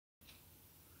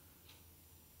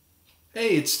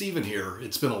Hey, it's Steven here.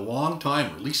 It's been a long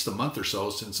time, or at least a month or so,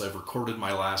 since I've recorded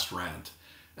my last rant.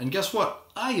 And guess what?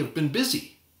 I have been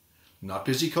busy. Not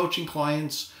busy coaching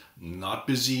clients, not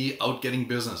busy out getting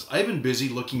business. I've been busy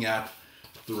looking at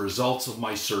the results of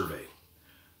my survey.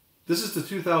 This is the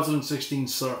 2016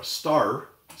 STAR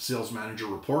Sales Manager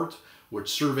Report, which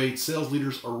surveyed sales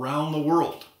leaders around the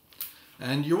world.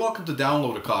 And you're welcome to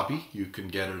download a copy. You can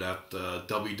get it at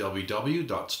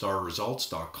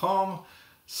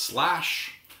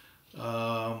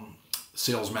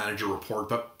www.starresults.com/sales manager report,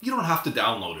 but you don't have to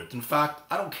download it. In fact,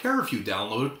 I don't care if you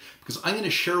download it because I'm going to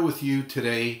share with you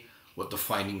today what the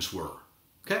findings were.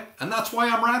 Okay? And that's why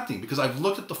I'm ranting, because I've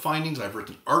looked at the findings, I've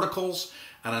written articles,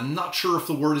 and I'm not sure if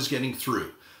the word is getting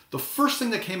through. The first thing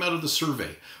that came out of the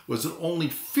survey was that only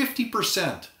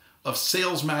 50% of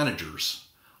sales managers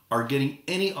are getting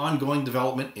any ongoing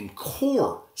development in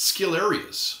core skill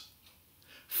areas.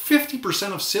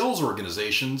 50% of sales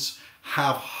organizations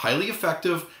have highly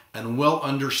effective and well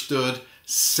understood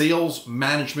sales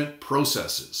management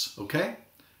processes, okay?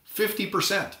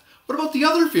 50%. What about the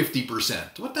other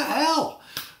 50%? What the hell?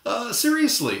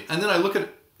 Seriously. And then I look at,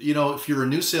 if you're a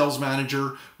new sales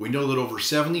manager, we know that over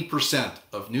 70%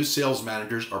 of new sales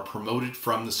managers are promoted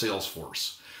from the sales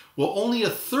force. Well, only a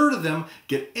third of them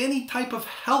get any type of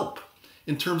help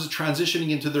in terms of transitioning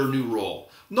into their new role.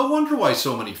 No wonder why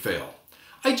so many fail.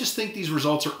 I just think these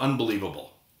results are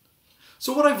unbelievable.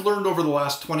 So what I've learned over the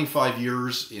last 25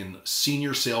 years in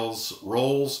senior sales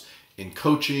roles, in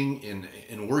coaching,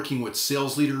 in working with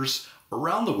sales leaders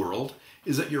around the world,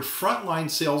 is that your frontline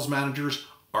sales managers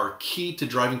are key to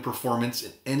driving performance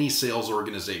in any sales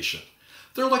organization.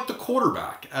 They're like the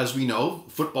quarterback. As we know,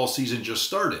 football season just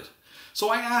started. So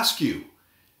I ask you,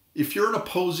 if you're an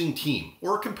opposing team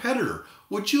or a competitor,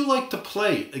 would you like to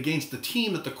play against a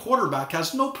team that the quarterback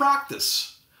has no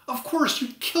practice? Of course,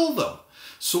 you'd kill them.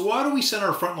 So why do we send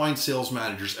our frontline sales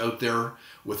managers out there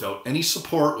without any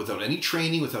support, without any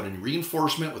training, without any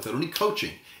reinforcement, without any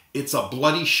coaching? It's a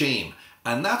bloody shame.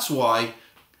 And that's why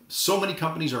so many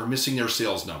companies are missing their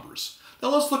sales numbers. Now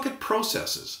let's look at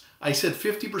processes. I said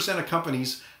 50% of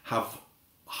companies have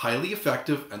highly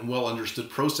effective and well understood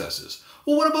processes.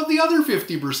 Well, what about the other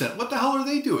 50%? What the hell are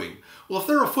they doing? Well, if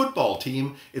they're a football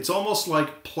team, it's almost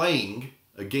like playing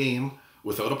a game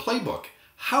without a playbook.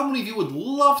 How many of you would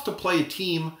love to play a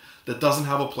team that doesn't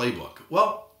have a playbook?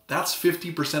 Well, that's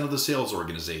 50% of the sales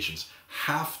organizations.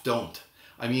 Half don't.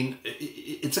 I mean,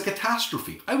 it's a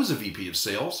catastrophe. I was a VP of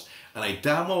sales, and I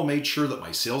damn well made sure that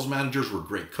my sales managers were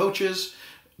great coaches.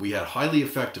 We had highly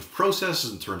effective processes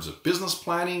in terms of business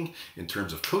planning, in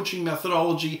terms of coaching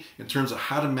methodology, in terms of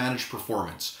how to manage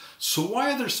performance. So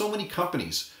why are there so many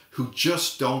companies who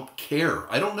just don't care?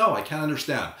 I don't know. I can't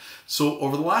understand. So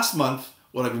over the last month,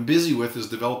 what I've been busy with is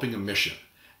developing a mission.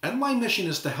 And my mission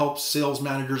is to help sales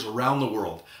managers around the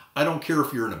world. I don't care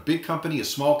if you're in a big company, a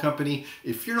small company.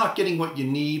 If you're not getting what you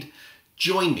need,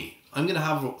 join me. I'm going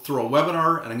to throw a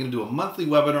webinar, and I'm going to do a monthly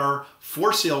webinar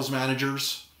for sales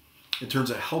managers in terms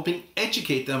of helping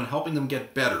educate them and helping them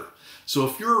get better. So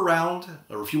if you're around,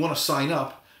 or if you want to sign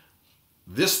up,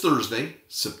 this Thursday,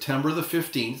 September the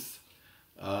 15th,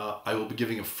 I will be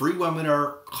giving a free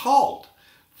webinar called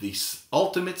The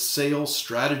Ultimate Sales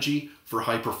Strategy for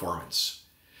High Performance.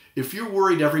 If you're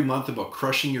worried every month about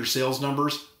crushing your sales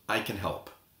numbers, I can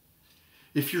help.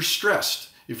 If you're stressed,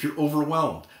 if you're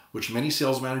overwhelmed, which many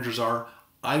sales managers are,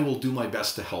 I will do my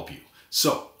best to help you.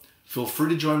 So feel free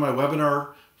to join my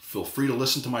webinar. Feel free to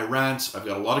listen to my rants. I've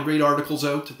got a lot of great articles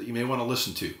out that you may want to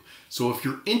listen to. So if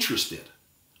you're interested,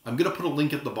 I'm going to put a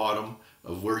link at the bottom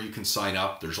of where you can sign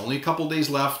up. There's only a couple days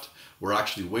left. We're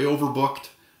actually way overbooked.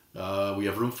 We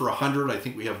have room for 100. I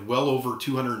think we have well over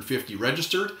 250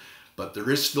 registered, but there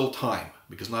is still time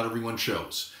because not everyone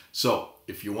shows. So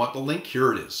if you want the link,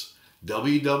 here it is.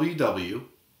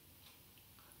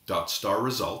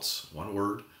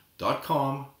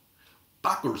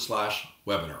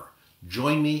 www.starresults.com/webinar.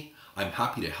 Join me. I'm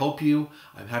happy to help you.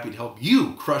 I'm happy to help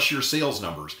you crush your sales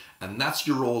numbers. And that's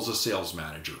your role as a sales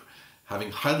manager.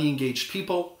 Having highly engaged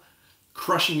people,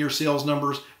 crushing your sales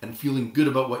numbers, and feeling good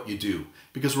about what you do.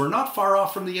 Because we're not far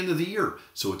off from the end of the year,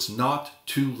 so it's not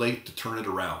too late to turn it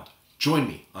around. Join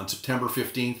me on September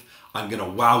 15th. I'm going to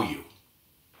wow you.